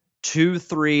 2,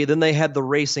 3, then they had the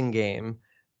racing game,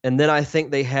 and then I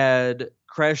think they had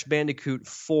Crash Bandicoot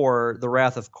 4, The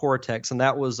Wrath of Cortex, and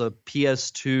that was a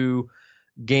PS2,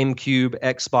 GameCube,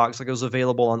 Xbox. Like, it was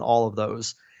available on all of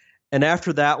those. And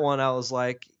after that one, I was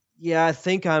like, yeah, I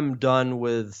think I'm done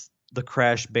with the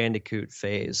Crash Bandicoot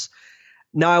phase.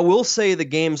 Now, I will say the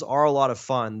games are a lot of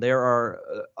fun. They are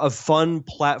a fun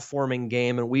platforming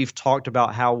game, and we've talked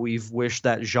about how we've wished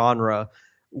that genre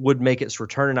would make its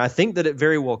return, and I think that it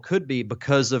very well could be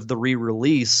because of the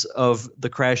re-release of the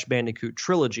Crash Bandicoot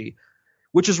trilogy,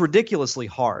 which is ridiculously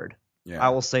hard. Yeah. I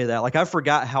will say that. Like, I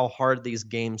forgot how hard these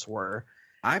games were.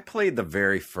 I played the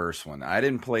very first one. I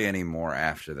didn't play any more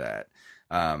after that.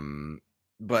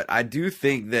 But I do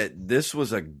think that this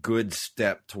was a good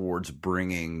step towards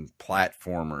bringing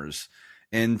platformers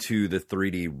into the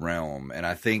 3D realm. And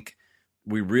I think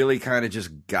we really kind of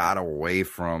just got away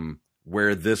from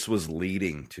where this was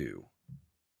leading to.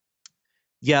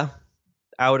 Yeah,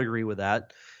 I would agree with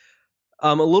that.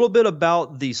 A little bit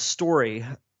about the story.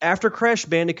 After Crash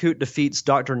Bandicoot defeats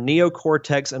Dr. Neo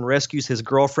Cortex and rescues his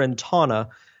girlfriend Tawna,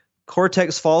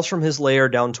 Cortex falls from his lair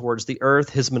down towards the Earth,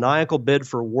 his maniacal bid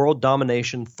for world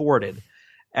domination thwarted.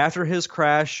 After his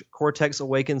crash, Cortex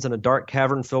awakens in a dark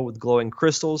cavern filled with glowing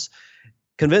crystals.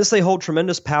 Convinced they hold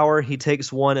tremendous power, he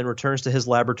takes one and returns to his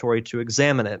laboratory to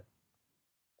examine it.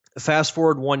 Fast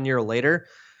forward 1 year later,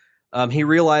 he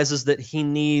realizes that he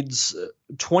needs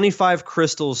 25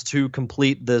 crystals to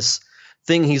complete this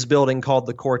thing he's building called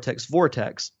the Cortex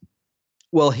Vortex.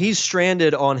 Well, he's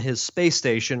stranded on his space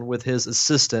station with his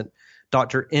assistant,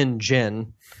 Dr. N.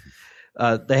 Jin.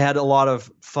 They had a lot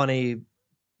of funny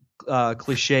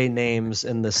cliche names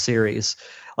in this series.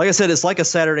 Like I said, it's like a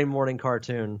Saturday morning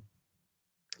cartoon.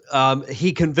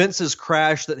 He convinces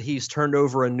Crash that he's turned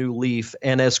over a new leaf,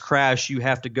 and as Crash, you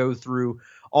have to go through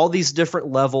all these different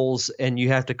levels, and you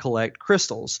have to collect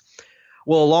crystals.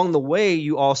 Well, along the way,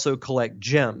 you also collect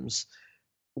gems.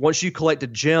 Once you collect a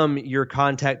gem, you're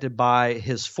contacted by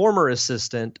his former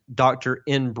assistant, Dr.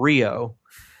 Embryo,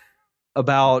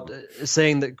 about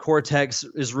saying that Cortex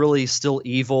is really still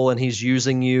evil and he's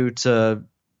using you to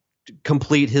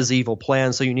complete his evil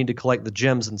plan, so you need to collect the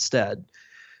gems instead.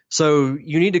 So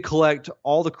you need to collect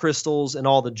all the crystals and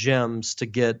all the gems to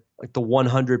get like the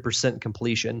 100%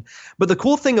 completion. But the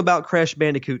cool thing about Crash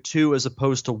Bandicoot 2 as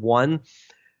opposed to 1,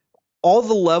 all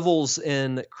the levels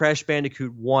in Crash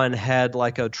Bandicoot 1 had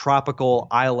like a tropical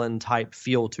island type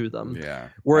feel to them. Yeah.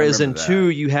 Whereas in 2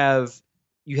 you have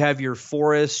your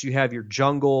forest, you have your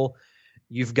jungle,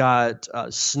 you've got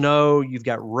snow, you've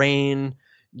got rain,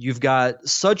 you've got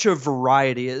such a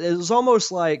variety. It was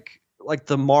almost like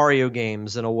the Mario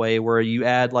games in a way, where you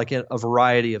add like a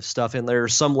variety of stuff in there.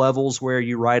 Some levels where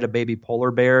you ride a baby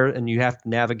polar bear and you have to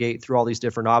navigate through all these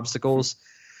different obstacles.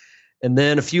 And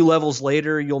then a few levels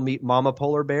later, you'll meet Mama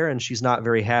Polar Bear, and she's not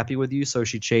very happy with you, so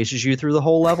she chases you through the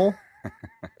whole level.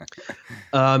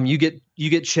 You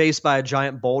get chased by a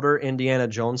giant boulder, Indiana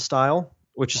Jones style,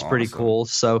 which is pretty cool.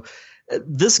 So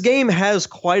this game has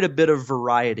quite a bit of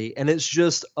variety, and it's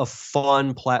just a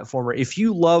fun platformer. If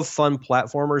you love fun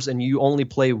platformers and you only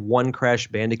play one Crash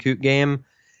Bandicoot game,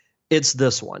 it's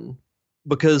this one,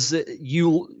 because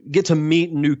you get to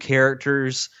meet new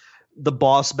characters. The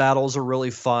boss battles are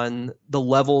really fun. The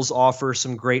levels offer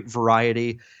some great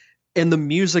variety, and the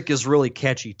music is really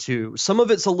catchy too. Some of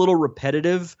it's a little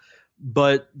repetitive,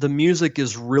 but the music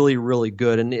is really, really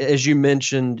good. And as you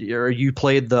mentioned, or you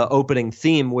played the opening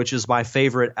theme, which is my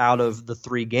favorite out of the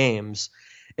 3 games.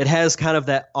 It has kind of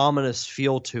that ominous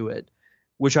feel to it,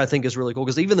 which I think is really cool,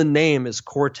 because even the name is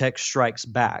Cortex Strikes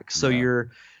Back. So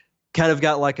you're kind of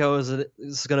got like,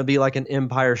 it's going to be like an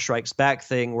Empire Strikes Back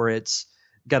thing where it's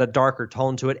got a darker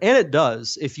tone to it. And it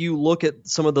does. If you look at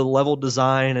some of the level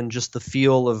design and just the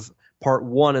feel of part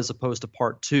 1 as opposed to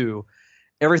part 2,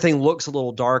 everything looks a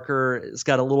little darker. It's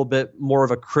got a little bit more of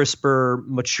a crisper,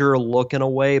 mature look in a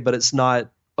way, but it's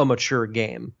not a mature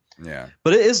game. Yeah.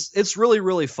 But it's really,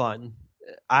 really fun.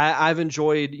 I've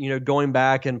enjoyed, going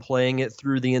back and playing it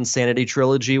through the Insanity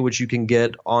trilogy, which you can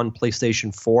get on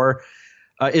PlayStation 4.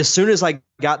 As soon as I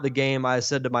got the game, I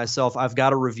said to myself, I've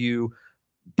got to review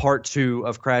part 2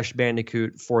 of Crash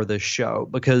Bandicoot for this show,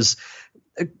 because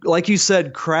like you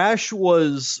said, Crash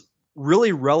was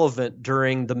really relevant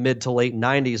during the mid to late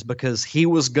 90s, because he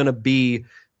was going to be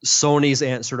Sony's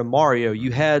answer to Mario.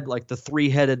 You had like the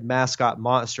 3-headed mascot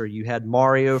monster. You had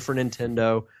Mario for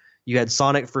Nintendo, you had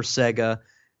Sonic for Sega,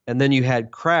 and then you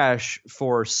had Crash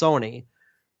for Sony.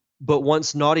 But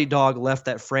once Naughty Dog left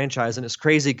that franchise, and it's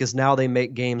crazy because now they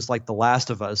make games like The Last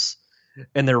of Us,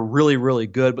 and they're really, really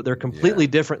good, but they're completely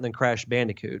different than Crash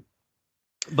Bandicoot.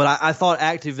 But I thought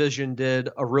Activision did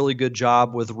a really good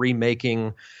job with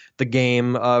remaking the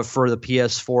game for the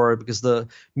PS4, because the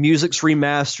music's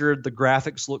remastered, the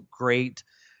graphics look great.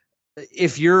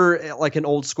 If you're like an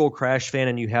old school Crash fan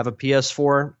and you have a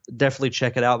PS4, definitely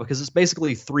check it out, because it's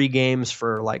basically 3 games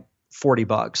for like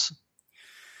 $40.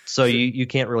 So you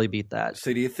can't really beat that.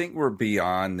 So do you think we're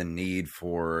beyond the need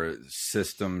for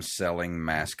systems selling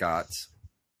mascots?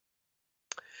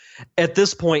 At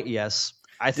this point, yes.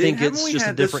 I think it's just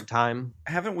a different time.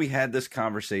 Haven't we had this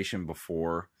conversation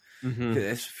before? Mm-hmm.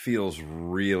 This feels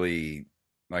really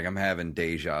like I'm having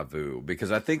deja vu,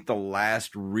 because I think the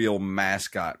last real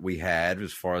mascot we had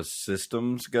as far as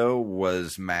systems go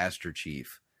was Master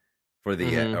Chief for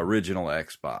the original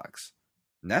Xbox.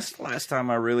 And that's the last time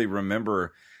I really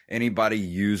remember anybody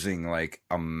using like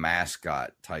a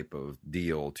mascot type of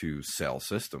deal to sell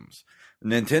systems.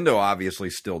 Nintendo obviously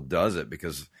still does it,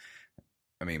 because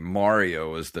I mean,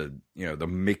 Mario is the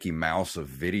Mickey Mouse of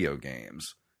video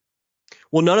games.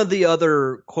 Well, none of the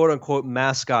other quote unquote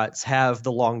mascots have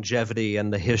the longevity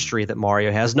and the history that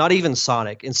Mario has. Not even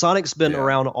Sonic. And Sonic's been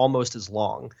around almost as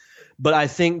long. But I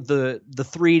think the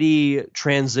 3D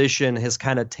transition has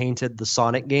kind of tainted the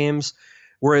Sonic games,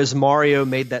 whereas Mario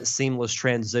made that seamless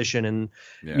transition. And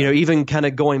even kind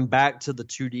of going back to the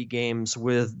 2D games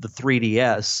with the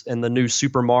 3DS and the new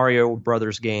Super Mario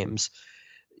Brothers games,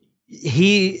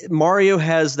 Mario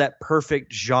has that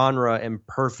perfect genre and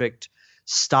perfect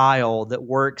style that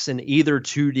works in either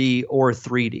 2D or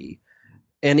 3D.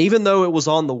 And even though it was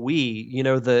on the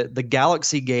Wii, the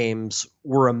Galaxy games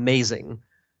were amazing.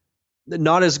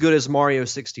 Not as good as Mario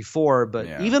 64,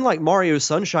 but even like Mario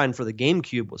Sunshine for the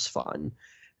GameCube was fun.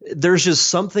 There's just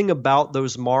something about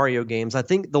those Mario games. I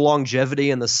think the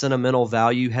longevity and the sentimental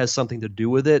value has something to do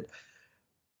with it.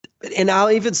 And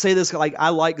I'll even say this, like, I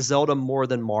like Zelda more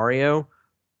than Mario,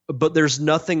 but there's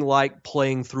nothing like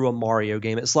playing through a Mario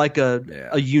game. It's like a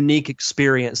unique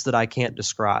experience that I can't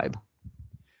describe.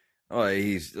 Oh,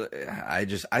 I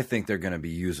think they're going to be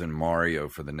using Mario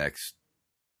for the next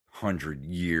 100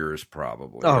 years,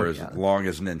 probably, or as long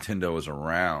as Nintendo is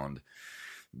around.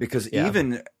 Because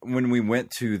even when we went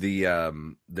to the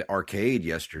arcade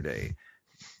yesterday,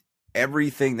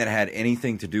 everything that had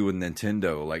anything to do with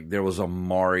Nintendo, like there was a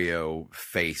Mario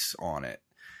face on it.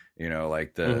 You know,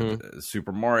 like the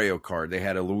Super Mario Kart, they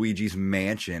had a Luigi's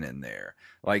Mansion in there.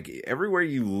 Like everywhere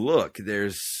you look,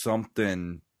 there's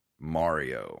something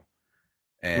Mario.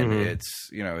 And it's,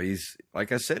 you know, he's,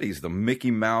 like I said, he's the Mickey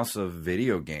Mouse of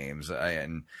video games.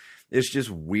 And it's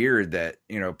just weird that,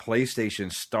 you know,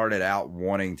 PlayStation started out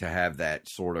wanting to have that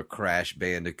sort of Crash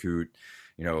Bandicoot,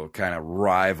 you know, kind of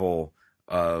rival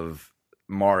of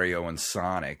Mario and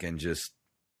Sonic, and just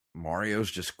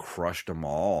Mario's just crushed them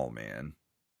all, man.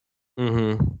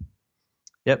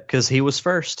 Yep, because he was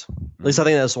first. At least I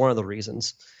think that's one of the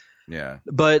reasons. Yeah.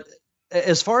 But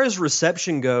as far as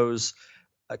reception goes,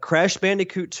 Crash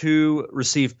Bandicoot 2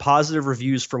 received positive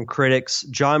reviews from critics.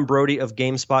 John Brody of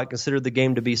GameSpot considered the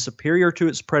game to be superior to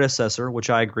its predecessor,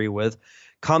 which I agree with,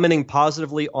 commenting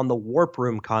positively on the warp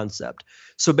room concept.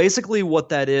 So basically what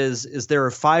that is there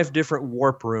are 5 different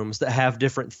warp rooms that have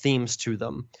different themes to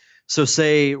them. So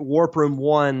say Warp Room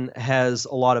 1 has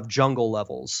a lot of jungle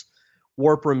levels.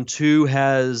 Warp Room 2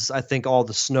 has, I think, all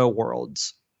the snow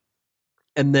worlds.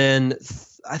 And then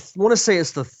I want to say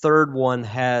it's the third one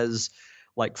has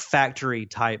like factory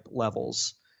type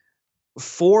levels.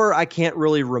 4, I can't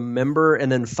really remember.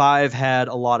 And then 5 had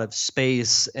a lot of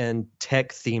space and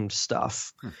tech themed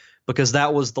stuff because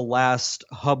that was the last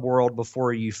hub world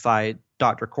before you fight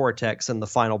Dr. Cortex in the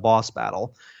final boss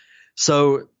battle.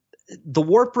 So the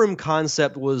Warp Room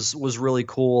concept was really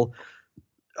cool.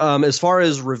 As far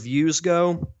as reviews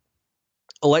go,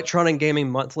 Electronic Gaming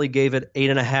Monthly gave it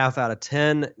 8.5 out of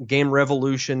 10. Game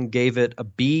Revolution gave it a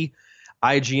B.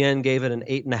 IGN gave it an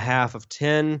 8.5 of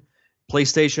 10.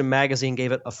 PlayStation Magazine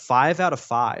gave it a 5 out of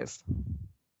 5,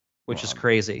 which is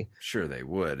crazy. Sure they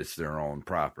would. It's their own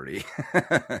property.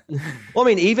 Well, I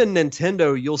mean, even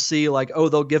Nintendo, you'll see like, oh,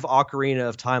 they'll give Ocarina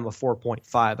of Time a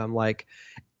 4.5. I'm like,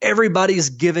 everybody's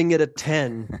giving it a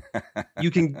 10.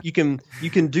 You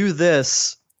can do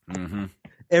this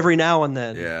every now and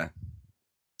then. Yeah.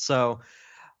 So,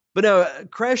 but no,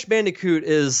 Crash Bandicoot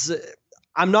is,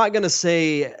 I'm not going to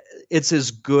say it's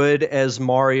as good as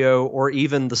Mario or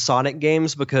even the Sonic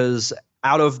games, because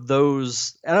out of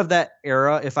that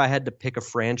era, if I had to pick a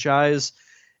franchise,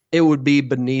 it would be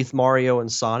beneath Mario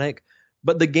and Sonic.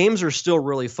 But the games are still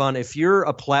really fun. If you're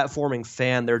a platforming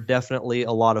fan, they're definitely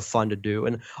a lot of fun to do.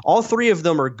 And all 3 of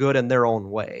them are good in their own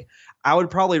way. I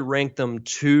would probably rank them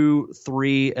 2,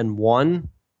 3, and 1.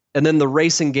 And then the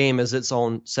racing game is its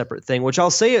own separate thing, which I'll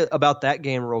say about that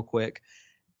game real quick.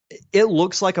 It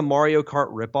looks like a Mario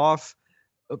Kart ripoff,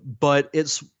 but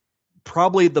it's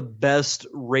probably the best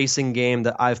racing game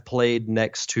that I've played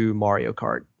next to Mario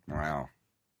Kart. Wow.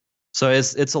 So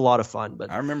it's a lot of fun.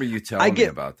 But I remember you telling me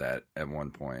about that at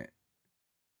one point.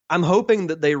 I'm hoping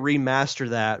that they remaster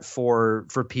that for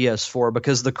PS4,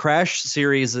 because the Crash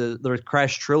series, the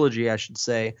Crash trilogy, I should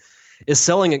say, is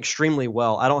selling extremely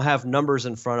well. I don't have numbers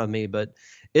in front of me, but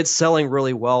it's selling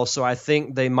really well. So I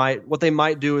think what they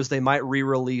might do is they might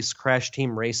re-release Crash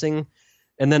Team Racing,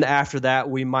 and then after that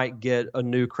we might get a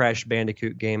new Crash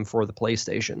Bandicoot game for the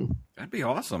PlayStation. That'd be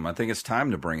awesome. I think it's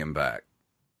time to bring him back.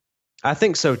 I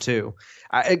think so too.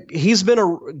 He's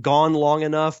been gone long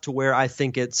enough to where I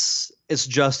think it's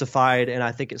justified, and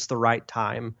I think it's the right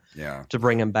time to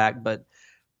bring him back. But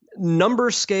number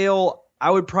scale,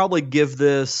 I would probably give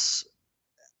this.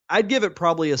 I'd give it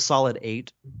probably a solid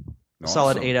 8. Awesome.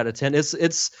 Solid 8 out of 10.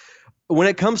 It's when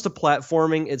it comes to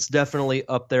platforming, it's definitely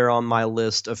up there on my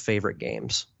list of favorite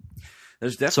games.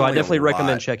 So I definitely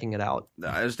recommend checking it out.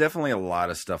 There's definitely a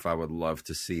lot of stuff I would love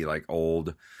to see, like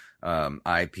old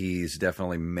IPs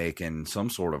definitely making some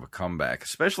sort of a comeback,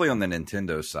 especially on the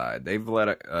Nintendo side. They've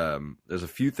there's a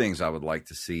few things I would like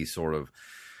to see sort of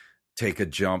take a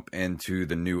jump into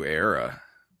the new era,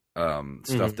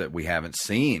 stuff that we haven't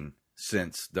seen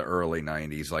since the early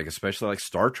 90s, like especially like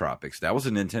Star Tropics. That was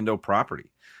a Nintendo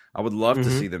property. I would love to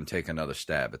see them take another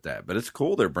stab at that. But it's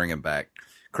cool they're bringing back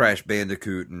Crash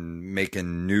Bandicoot and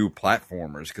making new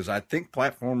platformers, because I think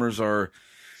platformers are,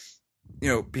 you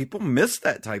know, people miss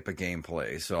that type of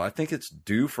gameplay. So I think it's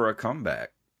due for a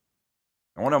comeback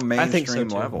on a mainstream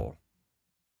level.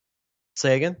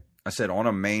 Say again? I said on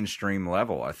a mainstream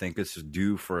level. I think it's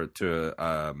due for it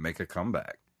to make a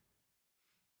comeback.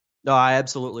 No, I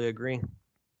absolutely agree.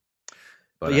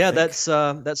 But yeah,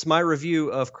 that's my review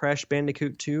of Crash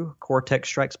Bandicoot 2: Cortex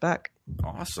Strikes Back.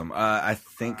 Awesome. I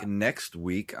think next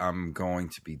week I'm going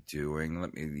to be doing,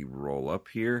 let me roll up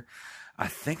here. I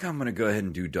think I'm going to go ahead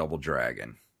and do Double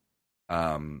Dragon.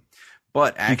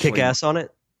 But actually, you kick ass on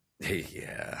it?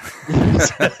 Yeah.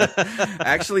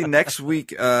 Actually, next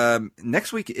week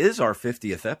is our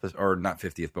 50th episode, or not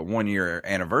 50th, but 1 year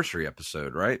anniversary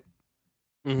episode, right?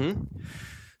 Mm-hmm.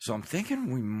 So I'm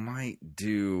thinking we might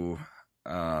do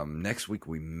next week.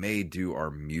 We may do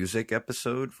our music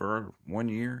episode for 1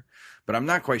 year, but I'm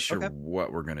not quite sure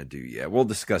what we're going to do yet. We'll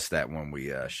discuss that when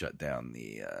we shut down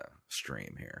the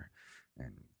stream here,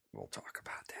 and we'll talk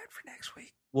about that for next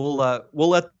week. We'll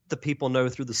let the people know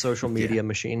through the social media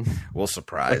machine. We'll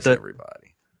surprise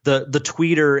everybody. The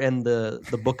Tweeter and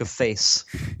the Book of Face.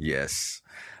 Yes.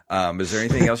 Is there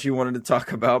anything else you wanted to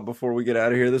talk about before we get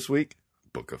out of here this week?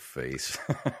 Book of Face.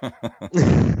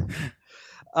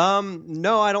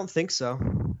 No, I don't think so.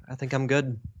 I think I'm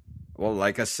good. Well,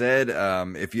 like I said,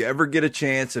 if you ever get a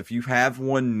chance, if you have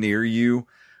one near you,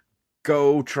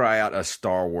 go try out a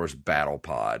Star Wars Battle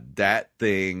Pod. That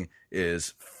thing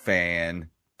is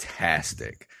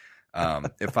fantastic.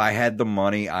 If I had the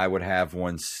money, I would have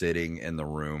one sitting in the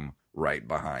room right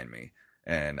behind me,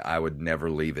 and I would never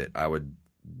leave it.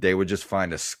 They would just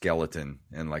find a skeleton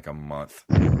in like a month.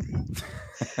 If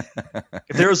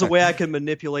there was a way I could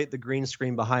manipulate the green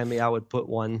screen behind me, I would put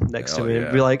one next to me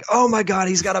and be like, "Oh my God,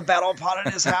 he's got a battle pod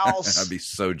in his house." I'd be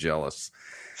so jealous.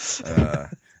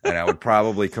 And I would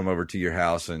probably come over to your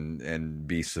house and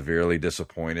be severely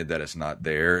disappointed that it's not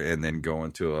there, and then go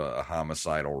into a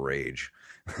homicidal rage.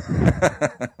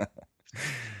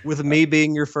 With me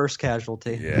being your first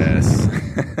casualty. Yes.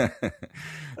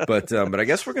 But I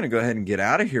guess we're going to go ahead and get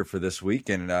out of here for this week,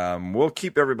 and we'll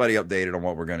keep everybody updated on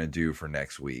what we're going to do for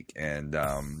next week. And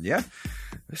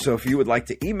so if you would like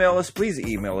to email us, please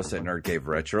email us at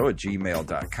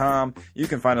nerdcaveretro@gmail.com. You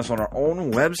can find us on our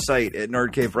own website at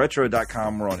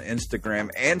nerdcaveretro.com. We're on Instagram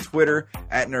and Twitter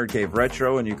at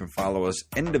nerdcaveretro, and you can follow us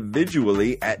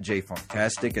individually at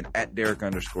jfunktastic and at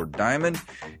Derek_Diamond.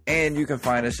 And you can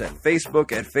find us at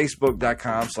Facebook at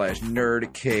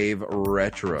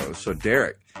facebook.com/nerdcaveretro. So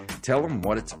Derek, tell them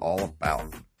what it's all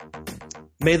about.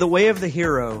 May the way of the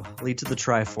hero lead to the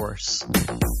Triforce.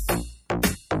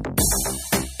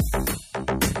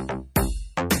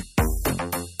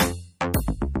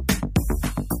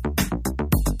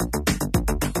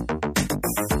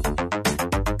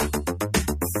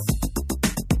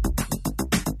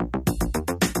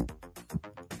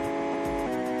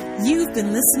 You've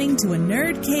been listening to a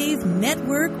Nerd Cave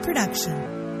Network production.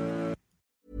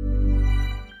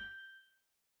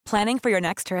 Planning for your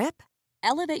next trip?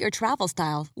 Elevate your travel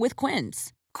style with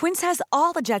Quince. Quince has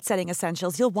all the jet-setting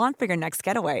essentials you'll want for your next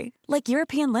getaway, like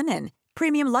European linen,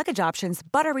 premium luggage options,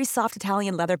 buttery soft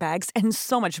Italian leather bags, and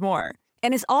so much more.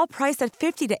 And is all priced at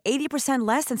 50 to 80%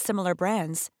 less than similar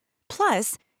brands.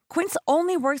 Plus, Quince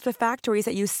only works with factories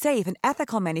that use safe and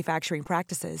ethical manufacturing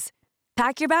practices.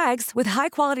 Pack your bags with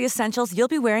high-quality essentials you'll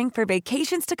be wearing for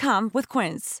vacations to come with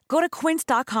Quince. Go to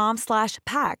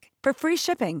quince.com/pack for free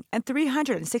shipping and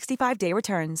 365-day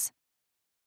returns.